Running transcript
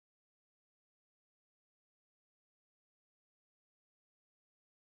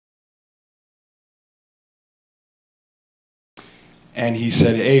And he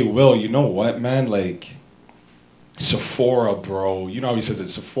said, hey, Will, you know what, man? Like, Séphora, bro. You know how he says it,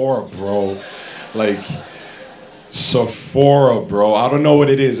 Séphora, bro. Like, Séphora, bro. I don't know what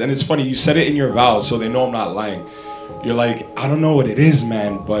it is. And it's funny, you said it in your vows, so they know I'm not lying. You're like, I don't know what it is,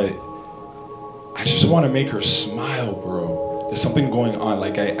 man, but I just want to make her smile, bro. There's something going on.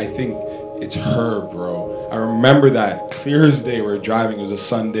 Like, I think it's her, bro. I remember that clear as day. We were driving. It was a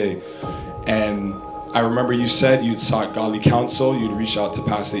Sunday. And I remember you said you'd sought godly counsel. You'd reach out to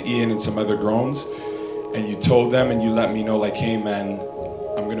Pastor Ian and some other groans. And you told them and you let me know, like, hey, man,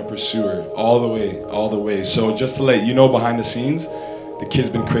 I'm going to pursue her all the way, all the way. So just to let you know, behind the scenes, the kid's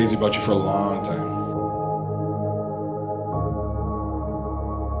been crazy about you for a long time.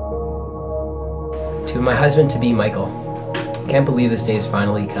 To my husband-to-be, Michael, can't believe this day has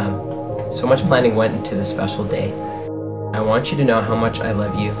finally come. So much planning went into this special day. I want you to know how much I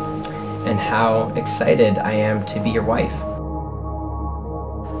love you and how excited I am to be your wife.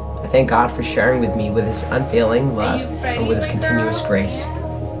 I thank God for sharing with me with His unfailing love and with His continuous grace.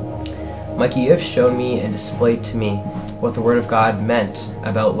 Mikey, you have shown me and displayed to me what the Word of God meant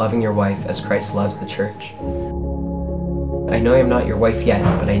about loving your wife as Christ loves the church. I know I'm not your wife yet,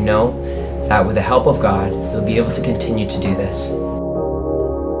 but I know that with the help of God, you'll be able to continue to do this.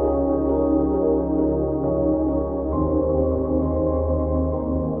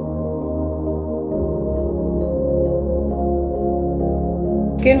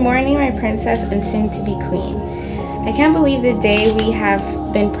 Good morning, my princess and soon-to-be queen. I can't believe the day we have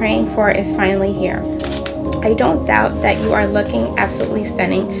been praying for is finally here. I don't doubt that you are looking absolutely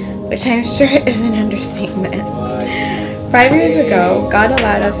stunning, which I'm sure is an understatement. 5 years ago, God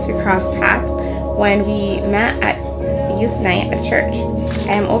allowed us to cross paths when we met at youth night at church.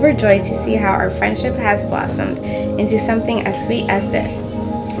 I am overjoyed to see how our friendship has blossomed into something as sweet as this.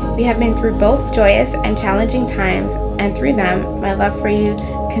 We have been through both joyous and challenging times, and through them, my love for you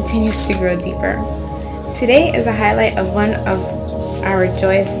continues to grow deeper. Today is a highlight of one of our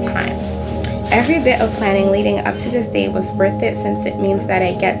joyous times. Every bit of planning leading up to this day was worth it, since it means that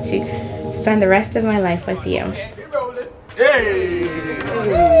I get to spend the rest of my life with you.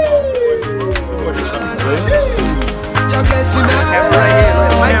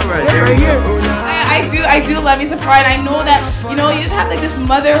 I do love you, Séphora, and I know that, you know, you just have like this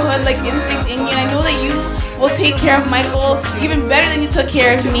motherhood like instinct in you, and I know that you will take care of Michael even better than you took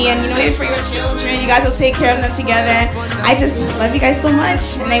care of me, and you know, even for your children, you guys will take care of them together. I just love you guys so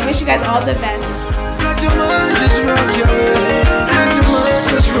much, and I wish you guys all the best.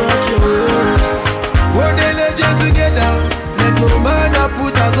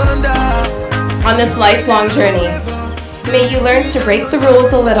 On this lifelong journey, may you learn to break the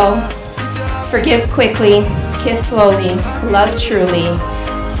rules a little, forgive quickly, kiss slowly, love truly,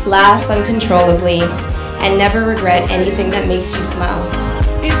 laugh uncontrollably, and never regret anything that makes you smile.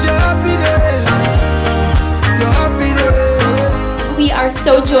 We are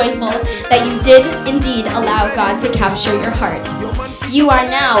so joyful that you did indeed allow God to capture your heart. You are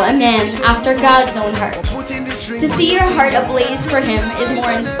now a man after God's own heart. To see your heart ablaze for Him is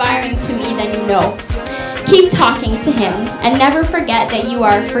more inspiring to me than you know. Keep talking to Him and never forget that you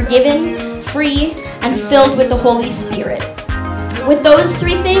are forgiven, free, and filled with the Holy Spirit. With those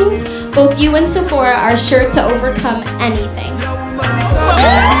three things, both you and Séphora are sure to overcome anything.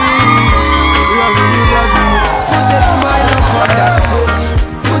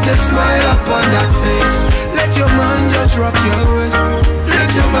 Put a smile upon that face. Let your man just rock your waist.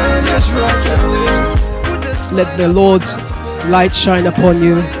 Let your man just rock your waist. Let the Lord's light shine upon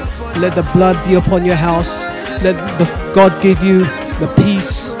you. Let the blood be upon your house. Let God give you the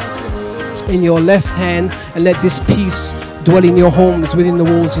peace in your left hand, and let this peace dwell in your homes, within the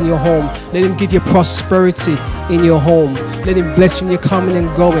walls in your home. Let Him give you prosperity in your home. Let Him bless you in your coming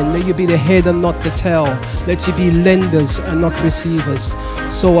and going. Let you be the head and not the tail. Let you be lenders and not receivers.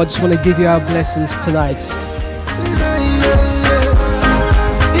 So I just want to give you our blessings tonight.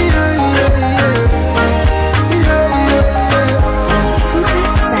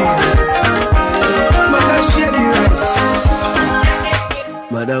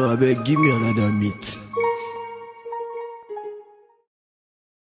 Madam, I beg, give me another meat.